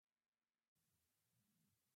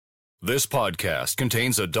This podcast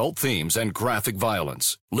contains adult themes and graphic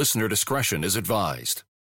violence. Listener discretion is advised.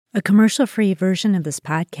 A commercial-free version of this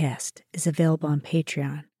podcast is available on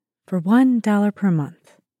Patreon for $1 per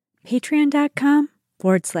month.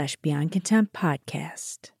 Patreon.com/Beyond Contempt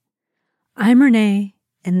podcast. I'm Renee,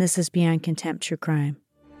 and this is Beyond Contempt True Crime.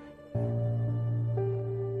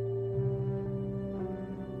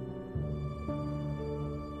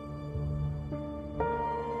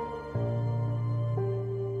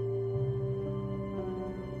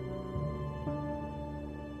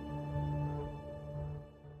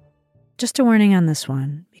 Just a warning on this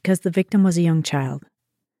one, because the victim was a young child.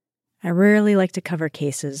 I rarely like to cover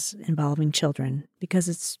cases involving children because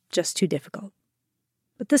it's just too difficult.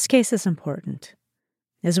 But this case is important,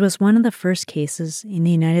 as it was one of the first cases in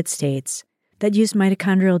the United States that used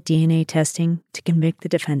mitochondrial DNA testing to convict the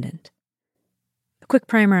defendant. A quick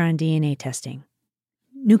primer on DNA testing.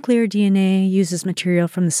 Nuclear DNA uses material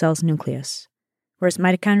from the cell's nucleus, whereas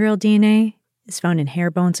mitochondrial DNA is found in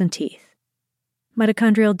hair, bones, and teeth.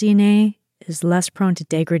 Mitochondrial DNA is less prone to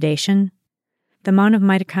degradation. The amount of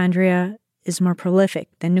mitochondria is more prolific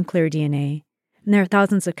than nuclear DNA, and there are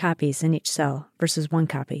thousands of copies in each cell versus one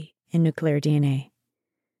copy in nuclear DNA.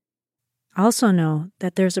 Also know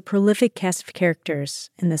that there's a prolific cast of characters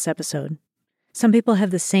in this episode. Some people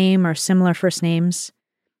have the same or similar first names.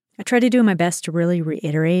 I tried to do my best to really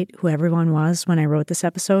reiterate who everyone was when I wrote this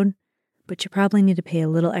episode, but you probably need to pay a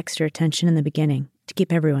little extra attention in the beginning to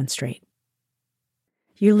keep everyone straight.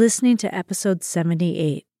 You're listening to episode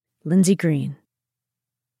 78, Lindsey Green.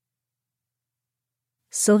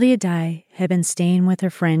 Sylvia Dye had been staying with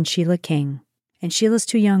her friend Sheila King and Sheila's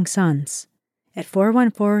two young sons at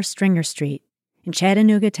 414 Stringer Street in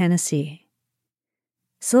Chattanooga, Tennessee.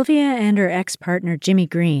 Sylvia and her ex-partner Jimmy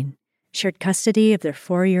Green shared custody of their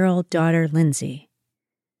 4-year-old daughter Lindsey.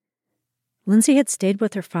 Lindsey had stayed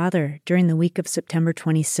with her father during the week of September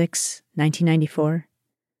 26, 1994.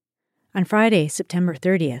 On Friday, September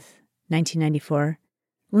 30th, 1994,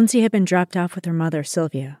 Lindsey had been dropped off with her mother,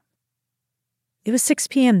 Sylvia. It was 6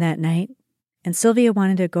 p.m. that night, and Sylvia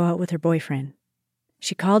wanted to go out with her boyfriend.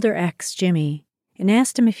 She called her ex, Jimmy, and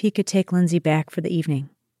asked him if he could take Lindsey back for the evening.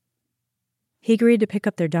 He agreed to pick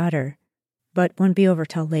up their daughter, but wouldn't be over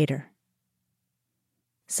till later.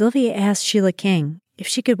 Sylvia asked Sheila King if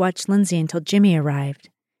she could watch Lindsey until Jimmy arrived,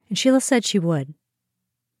 and Sheila said she would.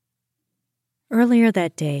 Earlier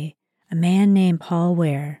that day, a man named Paul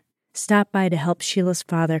Ware stopped by to help Sheila's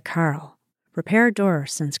father, Carl, repair a door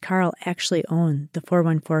since Carl actually owned the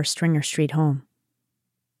 414 Stringer Street home.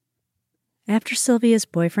 After Sylvia's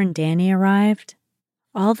boyfriend Danny arrived,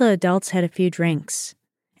 all the adults had a few drinks,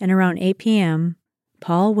 and around 8 p.m.,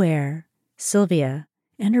 Paul Ware, Sylvia,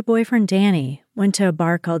 and her boyfriend Danny went to a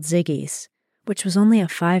bar called Ziggy's, which was only a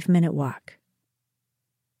 5-minute walk.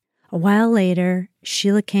 A while later,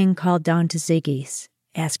 Sheila King called down to Ziggy's,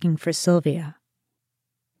 asking for Sylvia.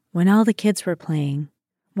 When all the kids were playing,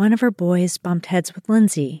 one of her boys bumped heads with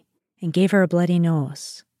Lindsey and gave her a bloody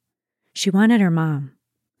nose. She wanted her mom,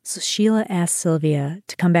 so Sheila asked Sylvia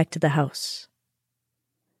to come back to the house.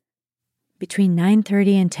 Between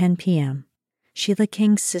 9:30 and 10 p.m., Sheila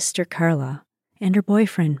King's sister Carla and her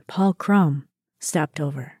boyfriend Paul Crum stopped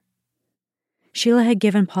over. Sheila had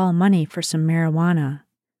given Paul money for some marijuana,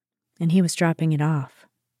 and he was dropping it off.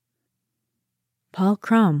 Paul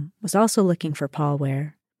Crum was also looking for Paul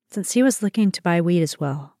Ware, since he was looking to buy weed as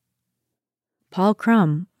well. Paul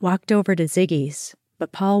Crum walked over to Ziggy's,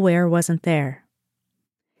 but Paul Ware wasn't there.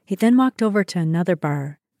 He then walked over to another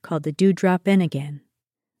bar called the Dewdrop Inn again,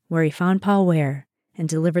 where he found Paul Ware and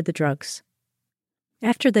delivered the drugs.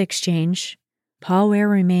 After the exchange, Paul Ware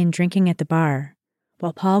remained drinking at the bar,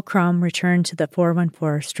 while Paul Crum returned to the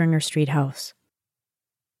 414 Stringer Street house.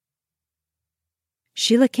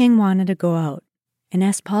 Sheila King wanted to go out and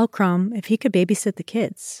asked Paul Crum if he could babysit the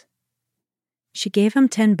kids. She gave him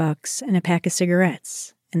 $10 and a pack of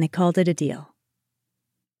cigarettes, and they called it a deal.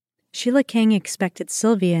 Sheila King expected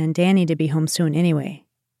Sylvia and Danny to be home soon anyway.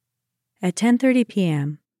 At 10:30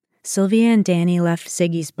 p.m., Sylvia and Danny left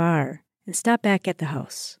Ziggy's bar and stopped back at the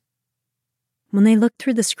house. When they looked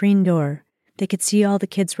through the screen door, they could see all the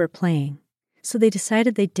kids were playing, so they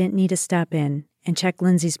decided they didn't need to stop in and check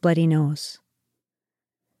Lindsey's bloody nose.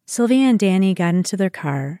 Sylvia and Danny got into their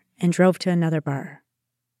car and drove to another bar.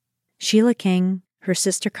 Sheila King, her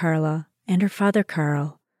sister Carla, and her father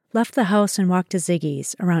Carl left the house and walked to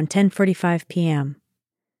Ziggy's around 10:45 p.m.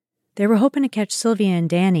 They were hoping to catch Sylvia and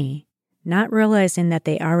Danny, not realizing that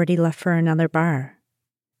they already left for another bar.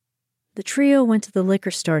 The trio went to the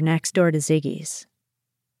liquor store next door to Ziggy's,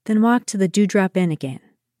 then walked to the Dewdrop Inn again.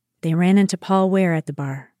 They ran into Paul Ware at the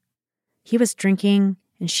bar. He was drinking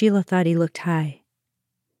and Sheila thought he looked high.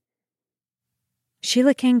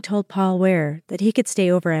 Sheila King told Paul Ware that he could stay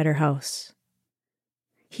over at her house.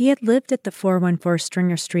 He had lived at the 414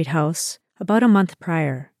 Stringer Street house about a month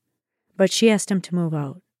prior, but she asked him to move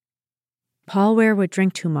out. Paul Ware would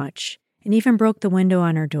drink too much and even broke the window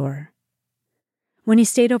on her door. When he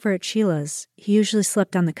stayed over at Sheila's, he usually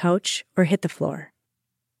slept on the couch or hit the floor.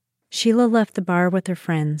 Sheila left the bar with her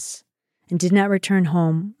friends and did not return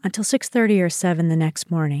home until 6:30 or 7 the next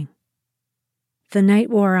morning. The night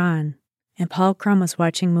wore on, and Paul Crum was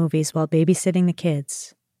watching movies while babysitting the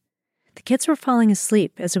kids. The kids were falling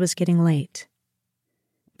asleep as it was getting late.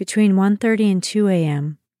 Between 1:30 and 2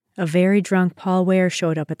 a.m., a very drunk Paul Ware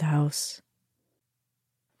showed up at the house.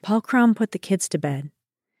 Paul Crum put the kids to bed.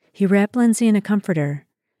 He wrapped Lindsey in a comforter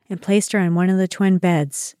and placed her on one of the twin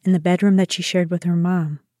beds in the bedroom that she shared with her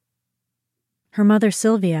mom. Her mother,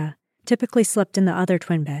 Sylvia, typically slept in the other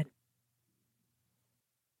twin bed.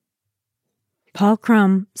 Paul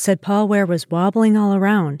Crum said Paul Ware was wobbling all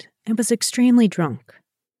around and was extremely drunk.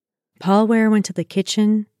 Paul Ware went to the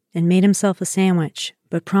kitchen and made himself a sandwich,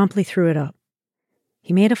 but promptly threw it up.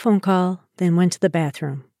 He made a phone call, then went to the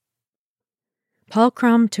bathroom. Paul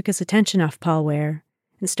Crum took his attention off Paul Ware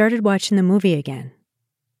and started watching the movie again.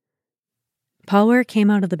 Paul Ware came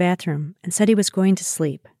out of the bathroom and said he was going to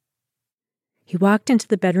sleep. He walked into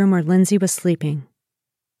the bedroom where Lindsey was sleeping.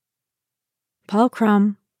 Paul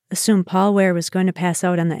Crum assumed Paul Ware was going to pass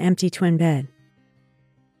out on the empty twin bed.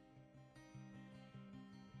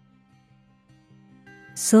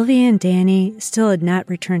 Sylvia and Danny still had not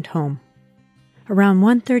returned home. Around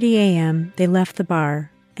 1:30 a.m., they left the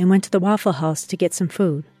bar and went to the Waffle House to get some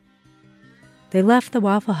food. They left the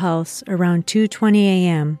Waffle House around 2:20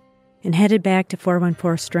 a.m. and headed back to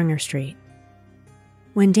 414 Stringer Street.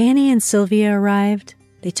 When Danny and Sylvia arrived,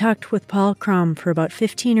 they talked with Paul Crum for about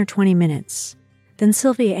 15 or 20 minutes. Then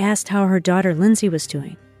Sylvia asked how her daughter Lindsey was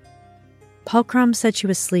doing. Paul Crum said she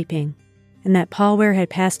was sleeping and that Paul Ware had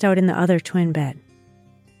passed out in the other twin bed.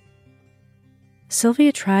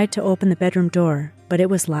 Sylvia tried to open the bedroom door, but it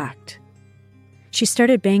was locked. She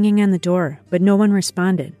started banging on the door, but no one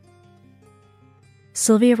responded.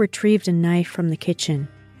 Sylvia retrieved a knife from the kitchen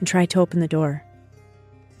and tried to open the door.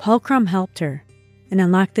 Paul Crum helped her and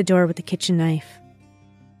unlocked the door with the kitchen knife.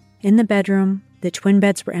 In the bedroom, the twin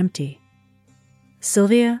beds were empty.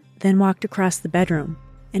 Sylvia then walked across the bedroom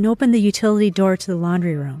and opened the utility door to the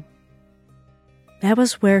laundry room. That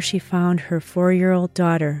was where she found her 4-year-old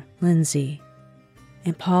daughter, Lindsey,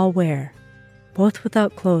 and Paul Ware, both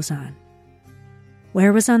without clothes on.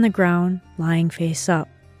 Ware was on the ground, lying face up.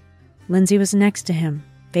 Lindsey was next to him,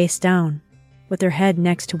 face down, with her head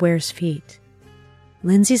next to Ware's feet.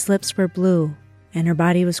 Lindsey's lips were blue, and her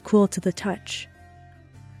body was cool to the touch.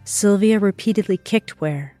 Sylvia repeatedly kicked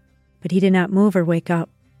Ware, but he did not move or wake up.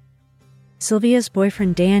 Sylvia's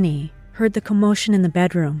boyfriend Danny heard the commotion in the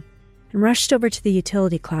bedroom and rushed over to the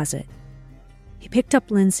utility closet. He picked up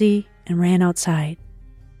Lindsey and ran outside.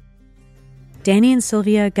 Danny and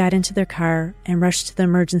Sylvia got into their car and rushed to the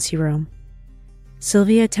emergency room.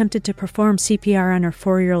 Sylvia attempted to perform CPR on her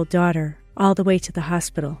 4-year-old daughter all the way to the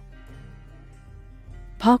hospital.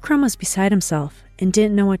 Paul Crum was beside himself and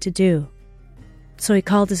didn't know what to do, so he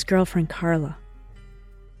called his girlfriend Carla.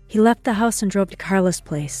 He left the house and drove to Carla's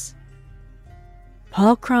place.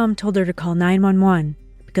 Paul Crum told her to call 911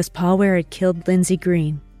 because Paul Ware had killed Lindsey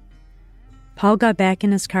Green. Paul got back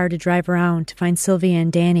in his car to drive around to find Sylvia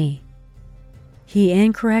and Danny. He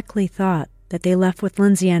incorrectly thought that they left with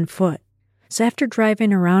Lindsey on foot, so after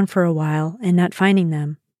driving around for a while and not finding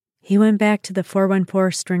them, he went back to the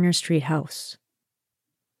 414 Stringer Street house.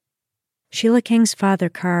 Sheila King's father,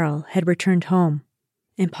 Carl, had returned home,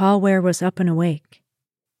 and Paul Ware was up and awake.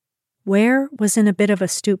 Ware was in a bit of a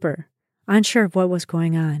stupor, unsure of what was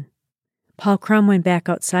going on. Paul Crum went back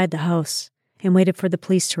outside the house and waited for the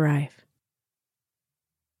police to arrive.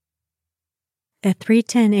 At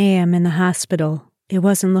 3:10 a.m. in the hospital, it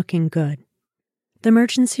wasn't looking good. The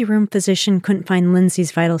emergency room physician couldn't find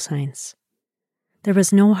Lindsey's vital signs. There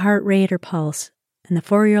was no heart rate or pulse, and the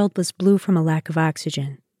 4-year-old was blue from a lack of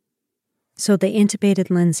oxygen. So they intubated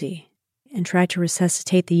Lindsey and tried to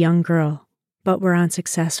resuscitate the young girl, but were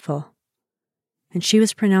unsuccessful. And she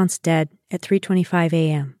was pronounced dead at 3:25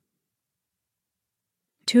 a.m.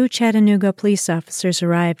 2 Chattanooga police officers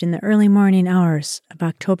arrived in the early morning hours of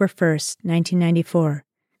October 1st, 1994,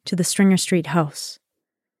 to the Stringer Street house.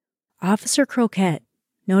 Officer Croquette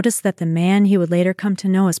noticed that the man he would later come to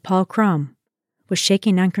know as Paul Crum was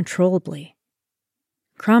shaking uncontrollably.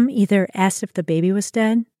 Crum either asked if the baby was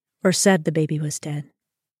dead or said the baby was dead.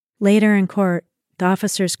 Later in court, the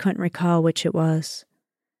officers couldn't recall which it was.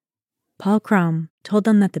 Paul Crum told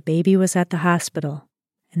them that the baby was at the hospital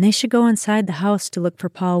and they should go inside the house to look for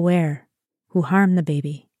Paul Ware, who harmed the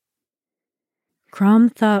baby. Crum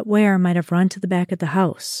thought Ware might have run to the back of the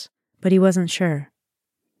house, but he wasn't sure.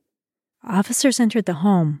 Officers entered the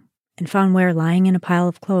home and found Ware lying in a pile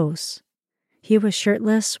of clothes. He was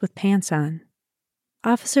shirtless with pants on.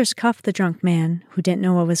 Officers cuffed the drunk man, who didn't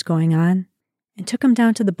know what was going on, and took him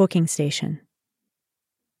down to the booking station.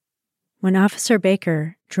 When Officer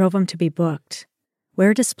Baker drove him to be booked,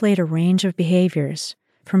 Ware displayed a range of behaviors,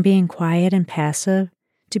 from being quiet and passive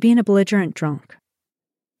to being a belligerent drunk.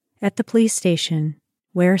 At the police station,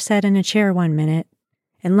 Ware sat in a chair one minute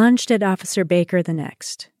and lunged at Officer Baker the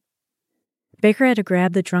next. Baker had to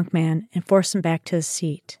grab the drunk man and force him back to his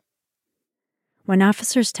seat. When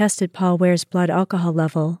officers tested Paul Ware's blood alcohol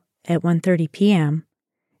level at 1:30 p.m.,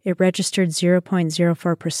 it registered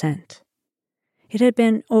 0.04%. It had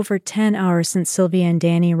been over 10 hours since Sylvia and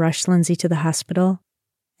Danny rushed Lindsey to the hospital,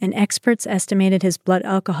 and experts estimated his blood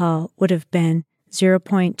alcohol would have been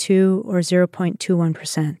 0.2 or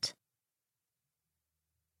 0.21%.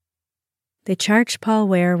 They charged Paul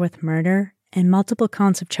Ware with murder and multiple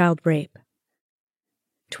counts of child rape.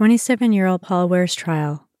 27-year-old Paul Ware's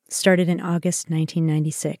trial started in August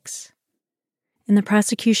 1996. In the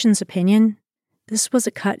prosecution's opinion, this was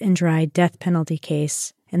a cut-and-dried death penalty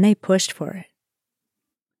case, and they pushed for it.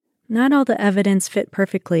 Not all the evidence fit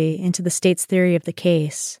perfectly into the state's theory of the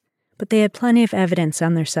case, but they had plenty of evidence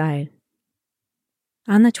on their side.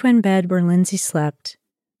 On the twin bed where Lindsey slept,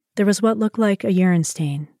 there was what looked like a urine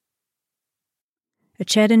stain. A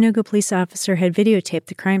Chattanooga police officer had videotaped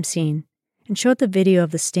the crime scene and showed the video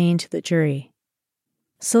of the stain to the jury.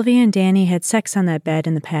 Sylvia and Danny had sex on that bed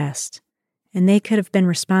in the past, and they could have been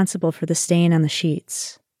responsible for the stain on the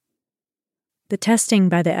sheets. The testing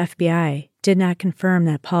by the FBI did not confirm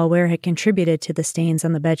that Paul Ware had contributed to the stains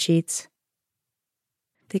on the bedsheets.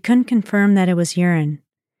 They couldn't confirm that it was urine,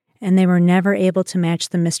 and they were never able to match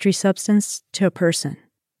the mystery substance to a person.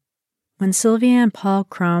 When Sylvia and Paul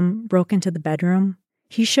Crum broke into the bedroom,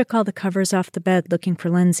 he shook all the covers off the bed looking for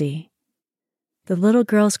Lindsey. The little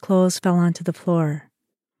girl's clothes fell onto the floor.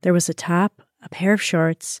 There was a top, a pair of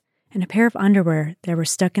shorts, and a pair of underwear that were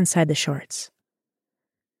stuck inside the shorts.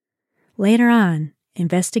 Later on,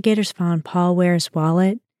 investigators found Paul Ware's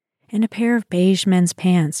wallet and a pair of beige men's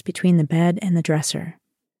pants between the bed and the dresser.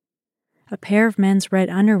 A pair of men's red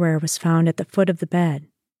underwear was found at the foot of the bed,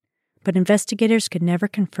 but investigators could never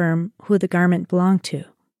confirm who the garment belonged to.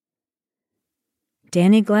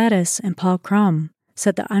 Danny Gladys and Paul Crum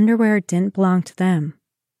said the underwear didn't belong to them.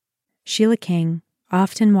 Sheila King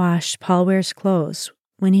often washed Paul Ware's clothes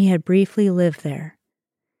when he had briefly lived there,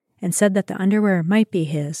 and said that the underwear might be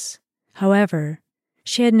his. However,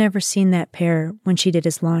 she had never seen that pair when she did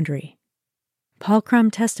his laundry. Paul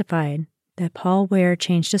Crum testified that Paul Ware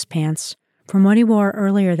changed his pants from what he wore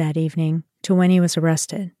earlier that evening to when he was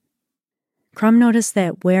arrested. Crum noticed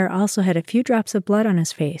that Ware also had a few drops of blood on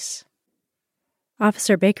his face.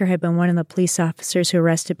 Officer Baker had been one of the police officers who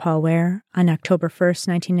arrested Paul Ware on October 1st,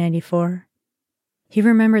 1994. He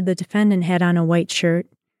remembered the defendant had on a white shirt,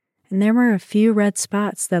 and there were a few red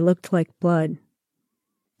spots that looked like blood.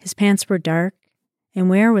 His pants were dark, and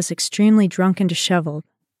Ware was extremely drunk and disheveled.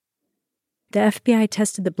 The FBI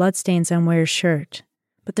tested the bloodstains on Ware's shirt,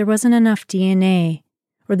 but there wasn't enough DNA,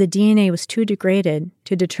 or the DNA was too degraded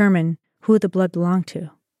to determine who the blood belonged to.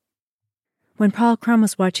 When Paul Crum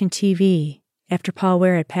was watching TV after Paul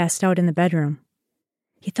Ware had passed out in the bedroom,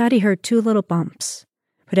 he thought he heard two little bumps,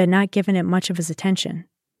 but had not given it much of his attention.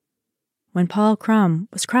 When Paul Crum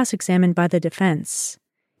was cross-examined by the defense,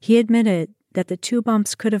 he admitted that the two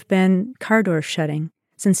bumps could have been car doors shutting,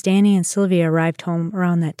 since Danny and Sylvia arrived home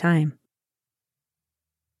around that time.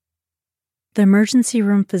 The emergency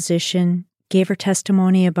room physician gave her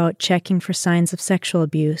testimony about checking for signs of sexual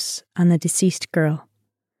abuse on the deceased girl.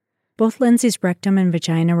 Both Lindsey's rectum and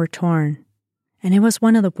vagina were torn, and it was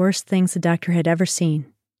one of the worst things the doctor had ever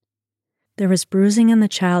seen. There was bruising on the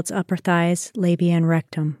child's upper thighs, labia, and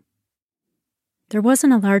rectum. There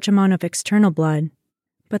wasn't a large amount of external blood,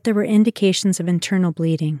 but there were indications of internal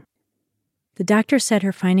bleeding. The doctor said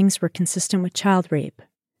her findings were consistent with child rape,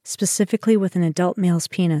 specifically with an adult male's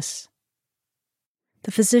penis.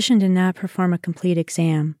 The physician did not perform a complete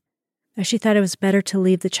exam, as she thought it was better to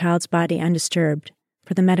leave the child's body undisturbed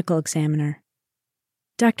for the medical examiner.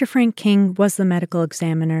 Dr. Frank King was the medical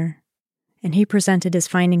examiner, and he presented his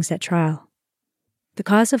findings at trial. The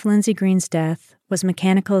cause of Lindsey Green's death was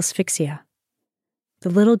mechanical asphyxia. The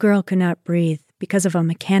little girl could not breathe because of a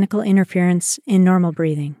mechanical interference in normal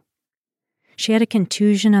breathing. She had a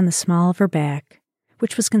contusion on the small of her back,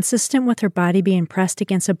 which was consistent with her body being pressed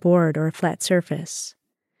against a board or a flat surface,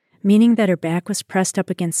 meaning that her back was pressed up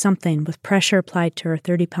against something with pressure applied to her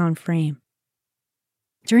 30-pound frame.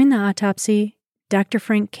 During the autopsy, Dr.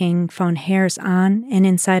 Frank King found hairs on and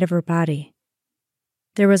inside of her body.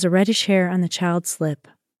 There was a reddish hair on the child's lip.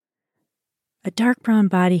 A dark brown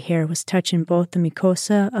body hair was touching both the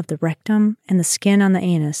mucosa of the rectum and the skin on the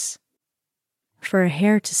anus. For a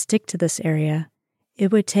hair to stick to this area,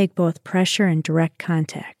 it would take both pressure and direct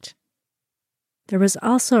contact. There was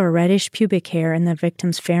also a reddish pubic hair in the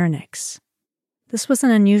victim's pharynx. This was an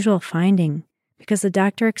unusual finding because the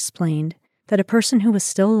doctor explained that a person who was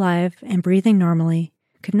still alive and breathing normally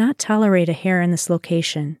could not tolerate a hair in this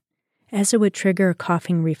location, as it would trigger a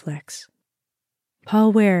coughing reflex.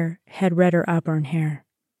 Paul Ware had red or auburn hair.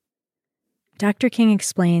 Dr. King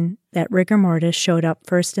explained that rigor mortis showed up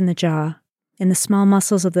first in the jaw and the small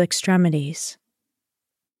muscles of the extremities.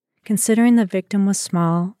 Considering the victim was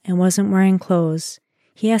small and wasn't wearing clothes,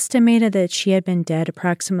 he estimated that she had been dead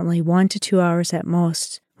approximately 1 to 2 hours at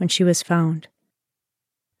most when she was found.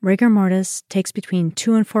 Rigor mortis takes between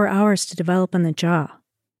 2 and 4 hours to develop in the jaw.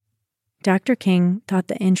 Dr. King thought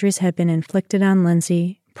the injuries had been inflicted on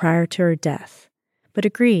Lindsey prior to her death, but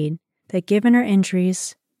agreed that given her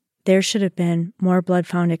injuries, there should have been more blood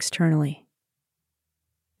found externally.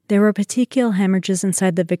 There were petechial hemorrhages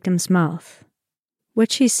inside the victim's mouth,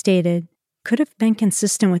 which he stated could have been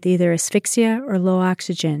consistent with either asphyxia or low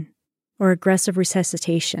oxygen, or aggressive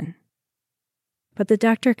resuscitation. But the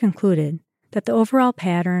doctor concluded that the overall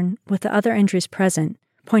pattern with the other injuries present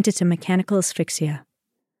pointed to mechanical asphyxia.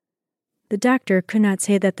 The doctor could not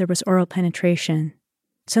say that there was oral penetration,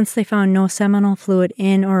 since they found no seminal fluid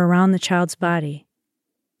in or around the child's body.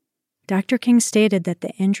 Dr. King stated that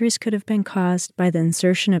the injuries could have been caused by the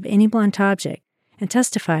insertion of any blunt object and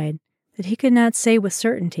testified that he could not say with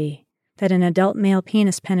certainty that an adult male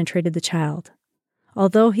penis penetrated the child,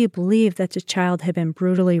 although he believed that the child had been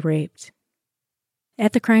brutally raped.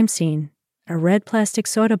 At the crime scene, a red plastic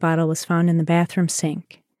soda bottle was found in the bathroom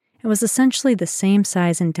sink. It was essentially the same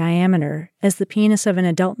size and diameter as the penis of an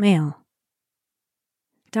adult male.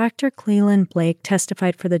 Dr. Cleland Blake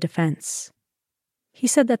testified for the defense. He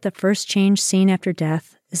said that the first change seen after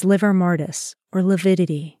death is livor mortis, or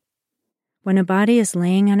lividity. When a body is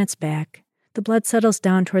laying on its back, the blood settles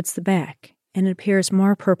down towards the back, and it appears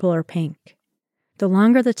more purple or pink. The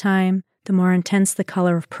longer the time, the more intense the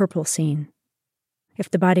color of purple seen. If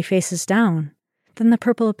the body faces down, then the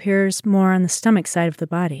purple appears more on the stomach side of the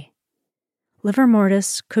body. Livor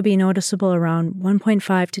mortis could be noticeable around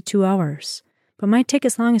 1.5 to 2 hours, but might take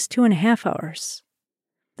as long as 2.5 hours.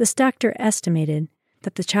 This doctor estimated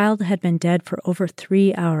that the child had been dead for over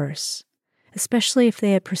 3 hours, especially if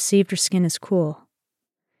they had perceived her skin as cool.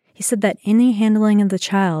 He said that any handling of the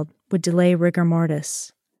child would delay rigor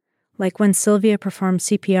mortis, like when Sylvia performed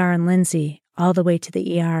CPR on Lindsey all the way to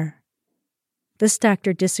the ER. This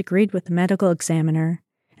doctor disagreed with the medical examiner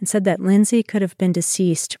and said that Lindsey could have been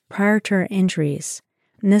deceased prior to her injuries,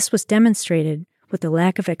 and this was demonstrated with the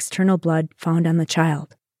lack of external blood found on the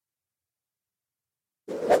child.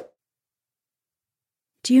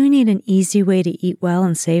 Do you need an easy way to eat well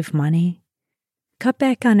and save money? Cut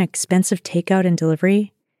back on expensive takeout and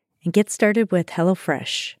delivery and get started with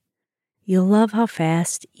HelloFresh. You'll love how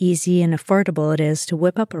fast, easy, and affordable it is to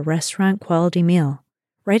whip up a restaurant-quality meal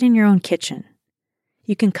right in your own kitchen.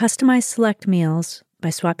 You can customize select meals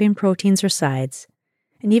by swapping proteins or sides,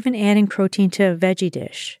 and even adding protein to a veggie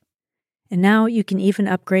dish. And now you can even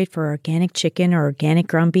upgrade for organic chicken or organic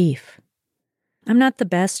ground beef. I'm not the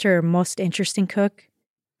best or most interesting cook.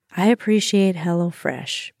 I appreciate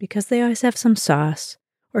HelloFresh because they always have some sauce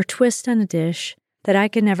or twist on a dish that I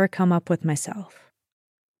could never come up with myself.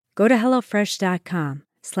 Go to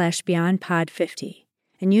HelloFresh.com/BeyondPod50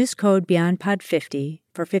 and use code BeyondPod50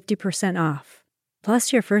 for 50% off.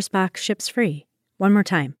 Plus, your first box ships free. One more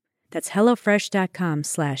time. That's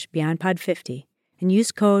HelloFresh.com/BeyondPod50 and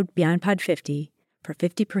use code BeyondPod50 for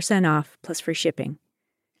 50% off plus free shipping.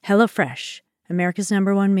 HelloFresh, America's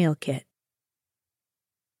 #1 meal kit.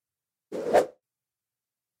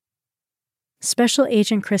 Special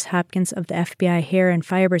Agent Chris Hopkins of the FBI Hair and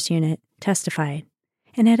Fibers Unit testified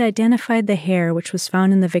and had identified the hair which was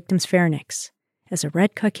found in the victim's pharynx as a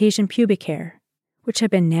red Caucasian pubic hair, which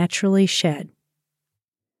had been naturally shed.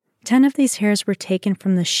 10 of these hairs were taken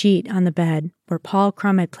from the sheet on the bed where Paul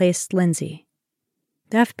Crum had placed Lindsey.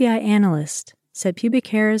 The FBI analyst said pubic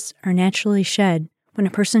hairs are naturally shed when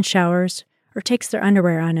a person showers or takes their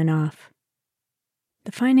underwear on and off.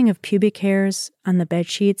 The finding of pubic hairs on the bed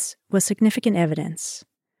sheets was significant evidence.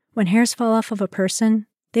 When hairs fall off of a person,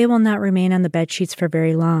 they will not remain on the bed sheets for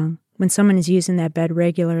very long, when someone is using that bed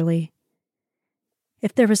regularly.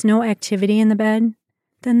 If there was no activity in the bed,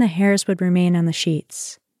 then the hairs would remain on the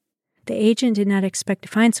sheets. The agent did not expect to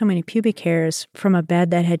find so many pubic hairs from a bed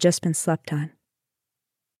that had just been slept on.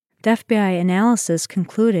 The FBI analysis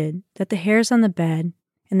concluded that the hairs on the bed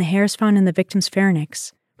and the hairs found in the victim's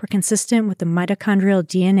pharynx were consistent with the mitochondrial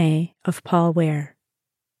DNA of Paul Ware.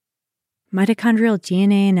 Mitochondrial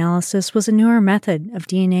DNA analysis was a newer method of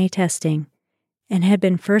DNA testing and had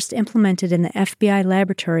been first implemented in the FBI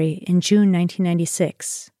laboratory in June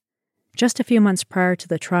 1996, just a few months prior to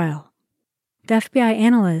the trial. The FBI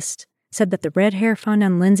analyst said that the red hair found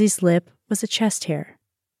on Lindsey's lip was a chest hair,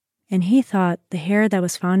 and he thought the hair that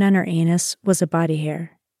was found on her anus was a body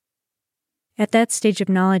hair. At that stage of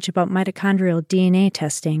knowledge about mitochondrial DNA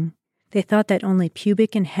testing, they thought that only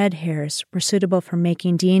pubic and head hairs were suitable for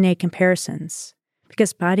making DNA comparisons,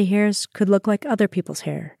 because body hairs could look like other people's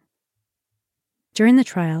hair. During the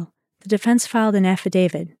trial, the defense filed an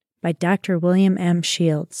affidavit by Dr. William M.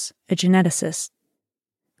 Shields, a geneticist,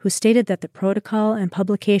 who stated that the protocol and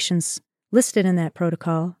publications listed in that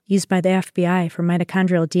protocol used by the FBI for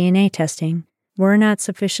mitochondrial DNA testing were not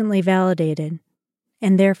sufficiently validated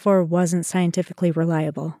and therefore wasn't scientifically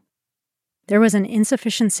reliable. There was an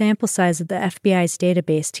insufficient sample size of the FBI's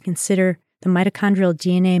database to consider the mitochondrial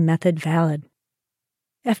DNA method valid.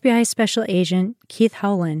 FBI Special Agent Keith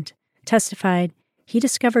Howland testified he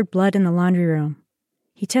discovered blood in the laundry room.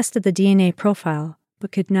 He tested the DNA profile,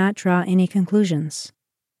 but could not draw any conclusions.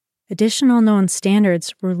 Additional known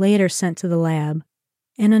standards were later sent to the lab,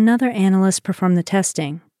 and another analyst performed the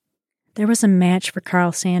testing. There was a match for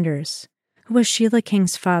Carl Sanders, who was Sheila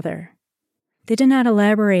King's father. They did not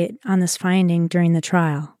elaborate on this finding during the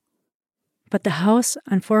trial, but the house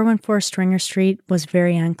on 414 Stringer Street was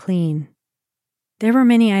very unclean. There were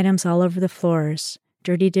many items all over the floors,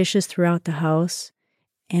 dirty dishes throughout the house,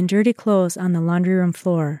 and dirty clothes on the laundry room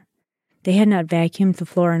floor. They had not vacuumed the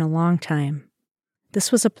floor in a long time. This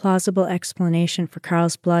was a plausible explanation for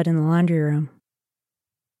Carl's blood in the laundry room.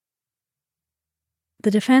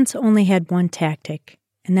 The defense only had one tactic,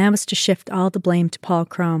 and that was to shift all the blame to Paul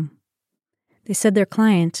Crum. They said their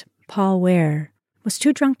client, Paul Ware, was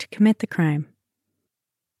too drunk to commit the crime.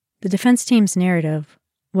 The defense team's narrative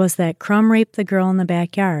was that Crum raped the girl in the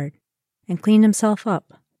backyard and cleaned himself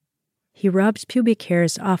up. He rubbed pubic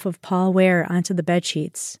hairs off of Paul Ware onto the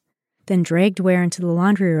bedsheets, then dragged Ware into the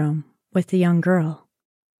laundry room with the young girl.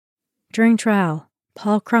 During trial,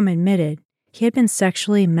 Paul Crum admitted he had been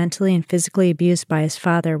sexually, mentally, and physically abused by his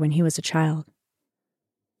father when he was a child.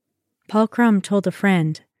 Paul Crum told a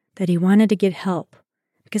friend that he wanted to get help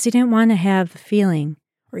because he didn't want to have the feeling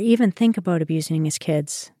or even think about abusing his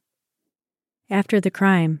kids. After the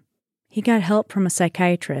crime, he got help from a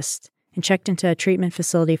psychiatrist and checked into a treatment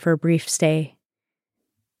facility for a brief stay.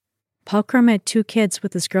 Paul Crum had 2 kids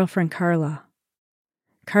with his girlfriend Carla.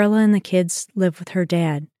 Carla and the kids lived with her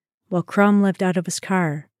dad, while Crum lived out of his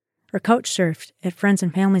car or couch surfed at friends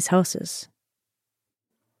and family's houses.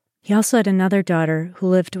 He also had another daughter who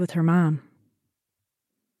lived with her mom.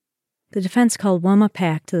 The defense called Wilma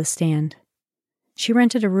Pack to the stand. She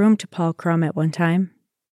rented a room to Paul Crum at one time.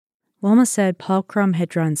 Wilma said Paul Crum had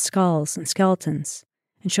drawn skulls and skeletons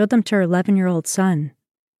and showed them to her 11-year-old son.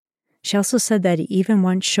 She also said that he even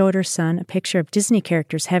once showed her son a picture of Disney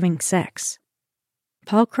characters having sex.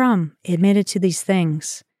 Paul Crum admitted to these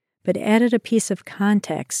things, but added a piece of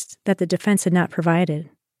context that the defense had not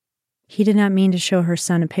provided. He did not mean to show her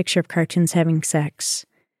son a picture of cartoons having sex.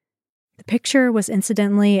 The picture was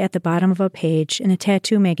incidentally at the bottom of a page in a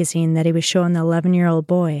tattoo magazine that he was showing the 11-year-old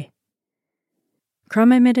boy.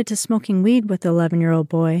 Crum admitted to smoking weed with the 11-year-old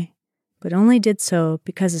boy, but only did so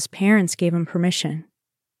because his parents gave him permission.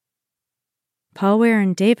 Paul Ware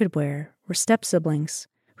and David Ware were step-siblings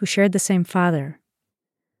who shared the same father.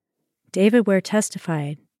 David Ware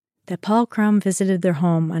testified that Paul Crum visited their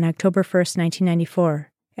home on October 1st,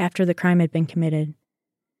 1994, after the crime had been committed.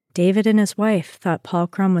 David and his wife thought Paul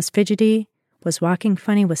Crum was fidgety, was walking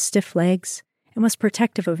funny with stiff legs, and was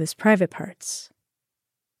protective of his private parts.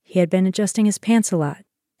 He had been adjusting his pants a lot,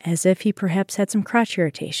 as if he perhaps had some crotch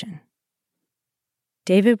irritation.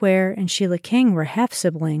 David Ware and Sheila King were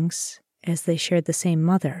half-siblings, as they shared the same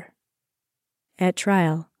mother. At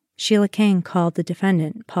trial, Sheila King called the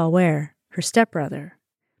defendant, Paul Ware, her stepbrother,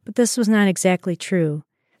 but this was not exactly true,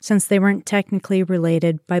 since they weren't technically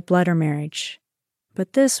related by blood or marriage.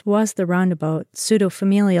 But this was the roundabout,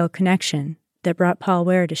 pseudo-familial connection that brought Paul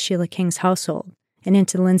Ware to Sheila King's household and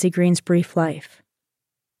into Lindsey Green's brief life.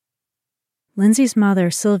 Lindsey's mother,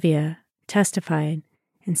 Sylvia, testified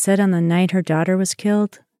and said on the night her daughter was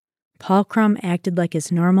killed, Paul Crum acted like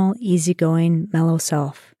his normal, easygoing, mellow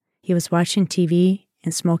self. he was watching TV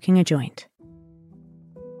and smoking a joint.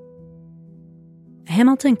 A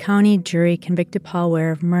Hamilton County jury convicted Paul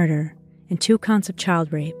Ware of murder and 2 counts of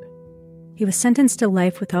child rape. He was sentenced to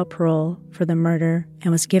life without parole for the murder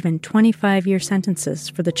and was given 25-year sentences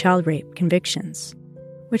for the child rape convictions,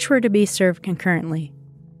 which were to be served concurrently.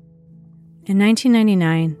 In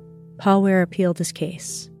 1999, Paul Ware appealed his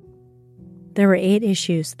case. There were 8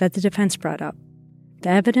 issues that the defense brought up. The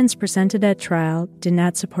evidence presented at trial did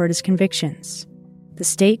not support his convictions. The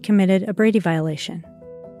state committed a Brady violation.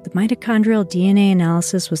 The mitochondrial DNA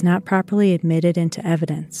analysis was not properly admitted into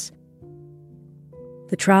evidence.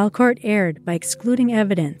 The trial court erred by excluding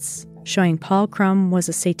evidence showing Paul Crum was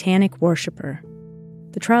a satanic worshiper.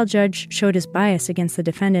 The trial judge showed his bias against the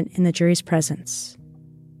defendant in the jury's presence.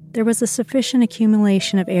 There was a sufficient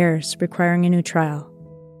accumulation of errors requiring a new trial.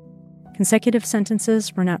 Consecutive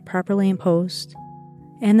sentences were not properly imposed,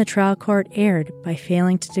 and the trial court erred by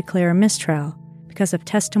failing to declare a mistrial because of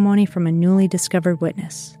testimony from a newly discovered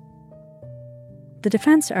witness. The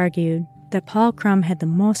defense argued that Paul Crum had the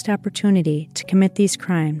most opportunity to commit these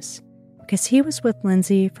crimes because he was with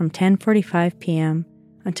Lindsey from 10:45 p.m.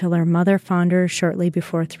 until her mother found her shortly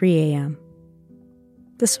before 3 a.m.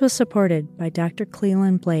 This was supported by Dr.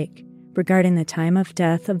 Cleland Blake regarding the time of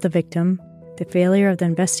death of the victim, the failure of the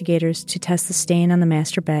investigators to test the stain on the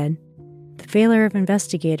master bed, the failure of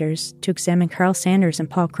investigators to examine Carl Sanders and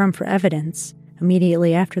Paul Crum for evidence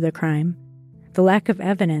immediately after the crime, the lack of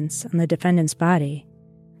evidence on the defendant's body,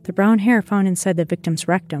 the brown hair found inside the victim's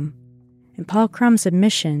rectum, and Paul Crum's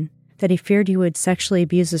admission that he feared he would sexually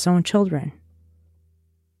abuse his own children.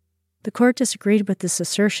 The court disagreed with this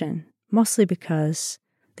assertion, mostly because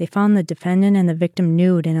they found the defendant and the victim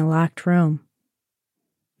nude in a locked room.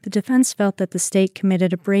 The defense felt that the state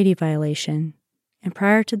committed a Brady violation, and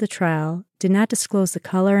prior to the trial did not disclose the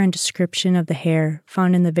color and description of the hair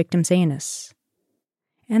found in the victim's anus,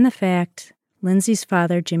 and the fact Lindsey's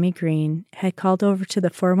father, Jimmy Green, had called over to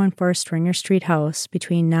the 414 Stringer Street house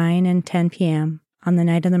between 9 and 10 p.m. on the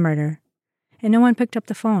night of the murder, and no one picked up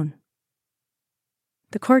the phone.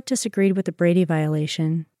 The court disagreed with the Brady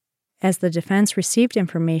violation, as the defense received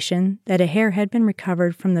information that a hair had been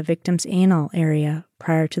recovered from the victim's anal area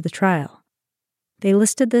prior to the trial. They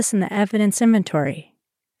listed this in the evidence inventory,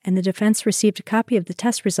 and the defense received a copy of the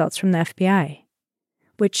test results from the FBI,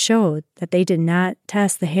 which showed that they did not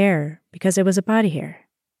test the hair because it was a body hair.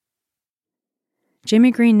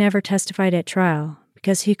 Jimmy Green never testified at trial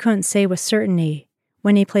because he couldn't say with certainty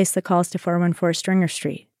when he placed the calls to 414 Stringer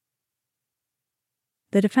Street.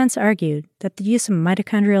 The defense argued that the use of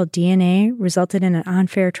mitochondrial DNA resulted in an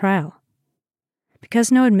unfair trial.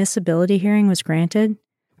 Because no admissibility hearing was granted,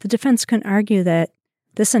 the defense couldn't argue that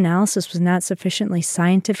this analysis was not sufficiently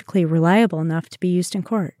scientifically reliable enough to be used in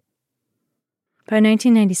court. By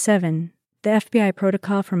 1997, the FBI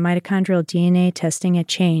protocol for mitochondrial DNA testing had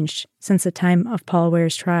changed since the time of Paul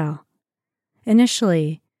Ware's trial.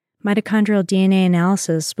 Initially, mitochondrial DNA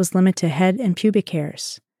analysis was limited to head and pubic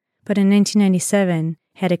hairs, but in 1997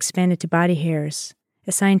 had expanded to body hairs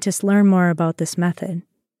as scientists learned more about this method.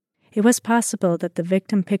 It was possible that the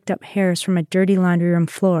victim picked up hairs from a dirty laundry room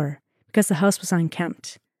floor because the house was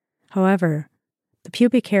unkempt. However, the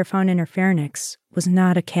pubic hair found in her pharynx was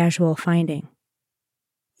not a casual finding.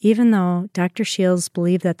 Even though Dr. Shields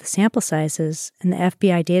believed that the sample sizes in the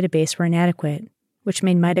FBI database were inadequate, which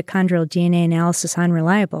made mitochondrial DNA analysis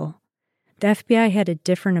unreliable, the FBI had a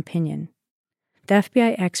different opinion. The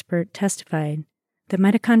FBI expert testified that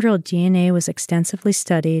mitochondrial DNA was extensively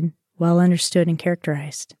studied, well understood, and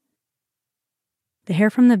characterized. The hair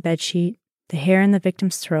from the bedsheet, the hair in the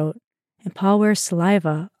victim's throat, and Paul Ware's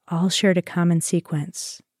saliva all shared a common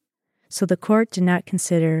sequence, so the court did not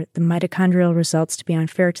consider the mitochondrial results to be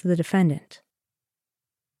unfair to the defendant.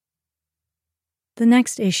 The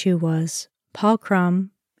next issue was Paul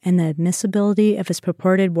Crum and the admissibility of his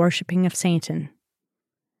purported worshipping of Satan.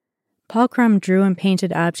 Paul Crum drew and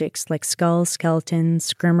painted objects like skulls,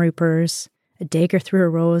 skeletons, grim reapers, a dagger through a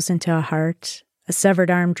rose into a heart, a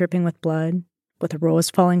severed arm dripping with blood, with a rose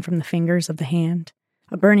falling from the fingers of the hand,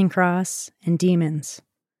 a burning cross, and demons.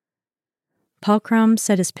 Paul Crum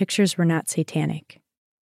said his pictures were not satanic.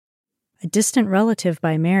 A distant relative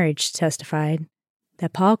by marriage testified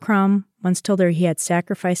that Paul Crum once told her he had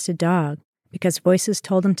sacrificed a dog because voices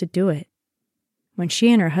told him to do it. When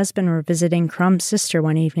she and her husband were visiting Crum's sister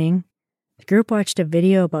one evening, the group watched a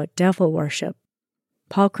video about devil worship.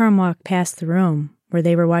 Paul Crum walked past the room where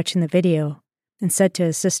they were watching the video and said to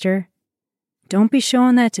his sister, "Don't be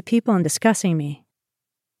showing that to people and discussing me."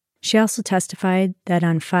 She also testified that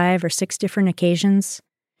on 5 or 6 different occasions,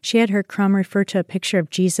 she had heard Crum refer to a picture of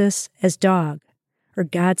Jesus as dog, or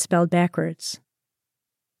God spelled backwards.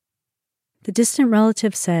 The distant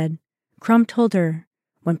relative said Crum told her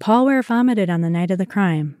when Paul Ware vomited on the night of the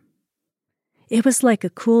crime, it was like a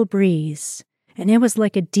cool breeze, and it was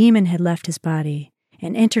like a demon had left his body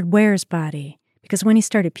and entered Ware's body, because when he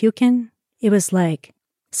started puking, it was like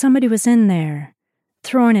somebody was in there,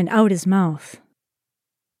 throwing it out his mouth.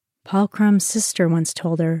 Paul Crum's sister once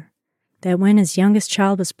told her that when his youngest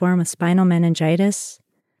child was born with spinal meningitis,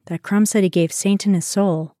 that Crum said he gave Satan his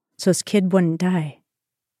soul so his kid wouldn't die.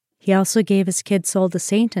 He also gave his kid's soul to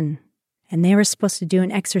Satan, and they were supposed to do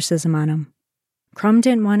an exorcism on him. Crum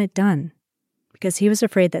didn't want it done because he was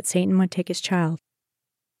afraid that Satan would take his child.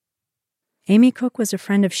 Amy Cook was a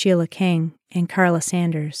friend of Sheila King and Carla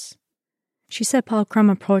Sanders. She said Paul Crum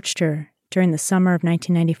approached her during the summer of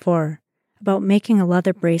 1994 about making a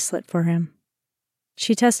leather bracelet for him.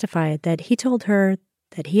 She testified that he told her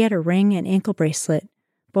that he had a ring and ankle bracelet,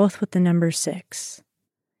 both with the number 6.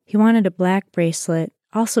 He wanted a black bracelet,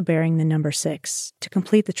 also bearing the number 6, to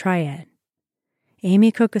complete the triad.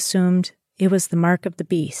 Amy Cook assumed it was the mark of the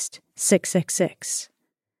beast, 666.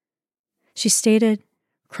 She stated,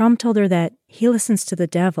 Crum told her that he listens to the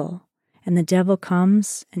devil, and the devil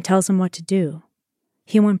comes and tells him what to do.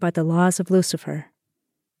 He went by the laws of Lucifer.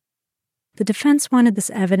 The defense wanted this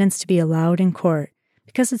evidence to be allowed in court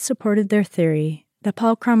because it supported their theory that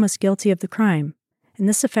Paul Crum was guilty of the crime, and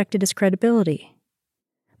this affected his credibility.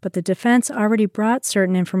 But the defense already brought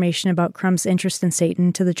certain information about Crum's interest in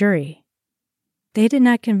Satan to the jury. They did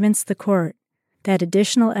not convince the court that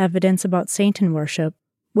additional evidence about Satan worship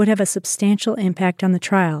would have a substantial impact on the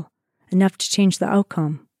trial, enough to change the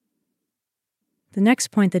outcome. The next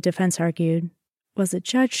point the defense argued was the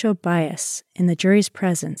judge showed bias in the jury's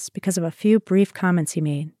presence because of a few brief comments he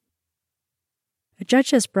made. A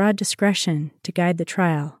judge has broad discretion to guide the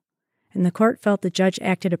trial, and the court felt the judge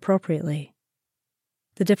acted appropriately.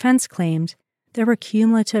 The defense claimed there were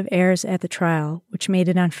cumulative errors at the trial which made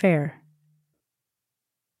it unfair.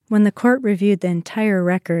 When the court reviewed the entire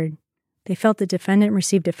record, they felt the defendant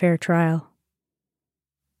received a fair trial.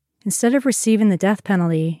 Instead of receiving the death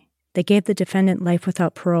penalty, they gave the defendant life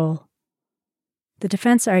without parole. The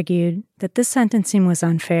defense argued that this sentencing was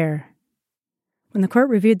unfair. When the court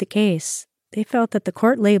reviewed the case, they felt that the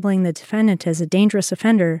court labeling the defendant as a dangerous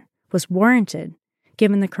offender was warranted,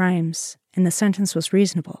 given the crimes, and the sentence was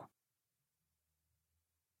reasonable.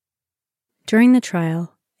 During the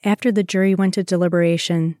trial, after the jury went to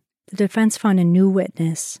deliberation, the defense found a new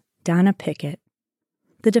witness, Donna Pickett.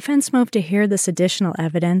 The defense moved to hear this additional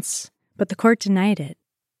evidence, but the court denied it.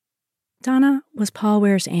 Donna was Paul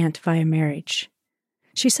Ware's aunt via marriage.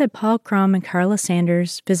 She said Paul Crum and Carla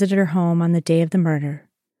Sanders visited her home on the day of the murder.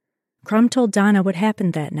 Crum told Donna what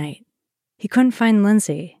happened that night. He couldn't find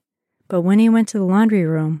Lindsey, but when he went to the laundry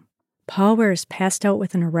room, Paul Ware passed out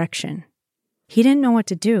with an erection. He didn't know what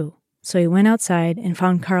to do, so he went outside and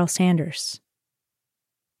found Carl Sanders.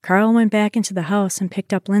 Carl went back into the house and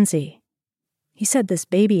picked up Lindsey. He said this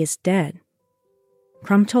baby is dead.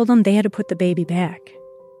 Crum told him they had to put the baby back.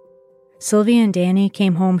 Sylvia and Danny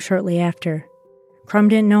came home shortly after. Crum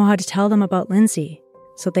didn't know how to tell them about Lindsey,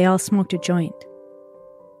 so they all smoked a joint.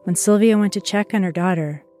 When Sylvia went to check on her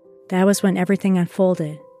daughter, that was when everything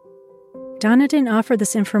unfolded. Donna didn't offer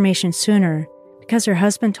this information sooner because her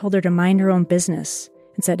husband told her to mind her own business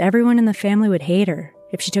and said everyone in the family would hate her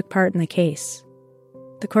if she took part in the case.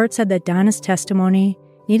 The court said that Donna's testimony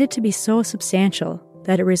needed to be so substantial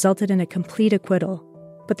that it resulted in a complete acquittal,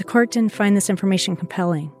 but the court didn't find this information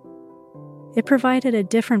compelling. It provided a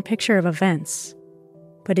different picture of events,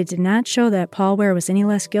 but it did not show that Paul Ware was any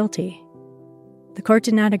less guilty. The court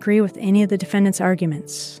did not agree with any of the defendant's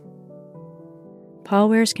arguments. Paul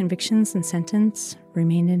Ware's convictions and sentence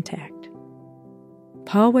remained intact.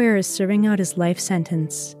 Paul Ware is serving out his life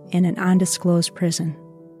sentence in an undisclosed prison.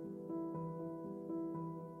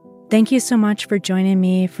 Thank you so much for joining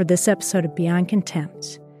me for this episode of Beyond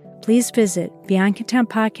Contempt. Please visit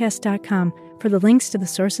beyondcontemptpodcast.com for the links to the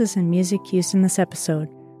sources and music used in this episode.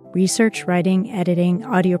 Research, writing, editing,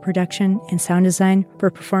 audio production, and sound design were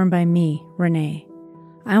performed by me, Renee.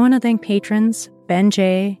 I want to thank patrons Ben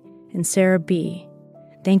J. and Sarah B.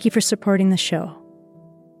 Thank you for supporting the show.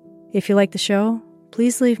 If you like the show,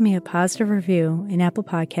 please leave me a positive review in Apple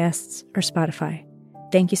Podcasts or Spotify.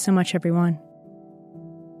 Thank you so much, everyone.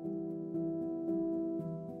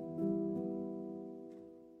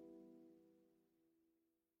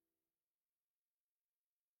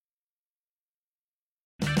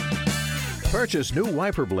 Purchase new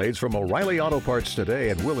wiper blades from O'Reilly Auto Parts today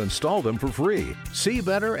and we'll install them for free. See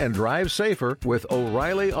better and drive safer with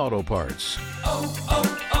O'Reilly Auto Parts. Oh,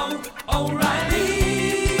 oh, oh, O'Reilly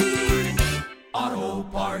O'Reilly Auto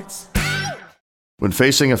Parts. When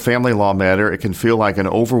facing a family law matter, it can feel like an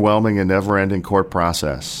overwhelming and never-ending court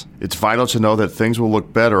process. It's vital to know that things will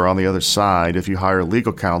look better on the other side if you hire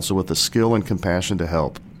legal counsel with the skill and compassion to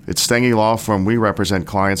help. At Stengy Law Firm, we represent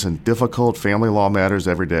clients in difficult family law matters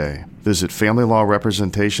every day. Visit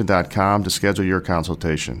FamilyLawRepresentation.com to schedule your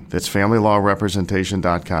consultation. That's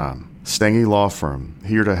FamilyLawRepresentation.com. Stengy Law Firm,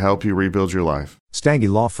 here to help you rebuild your life. Stengy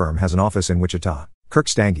Law Firm has an office in Wichita. Kirk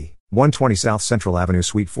Stengy, 120 South Central Avenue,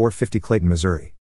 Suite 450, Clayton, Missouri.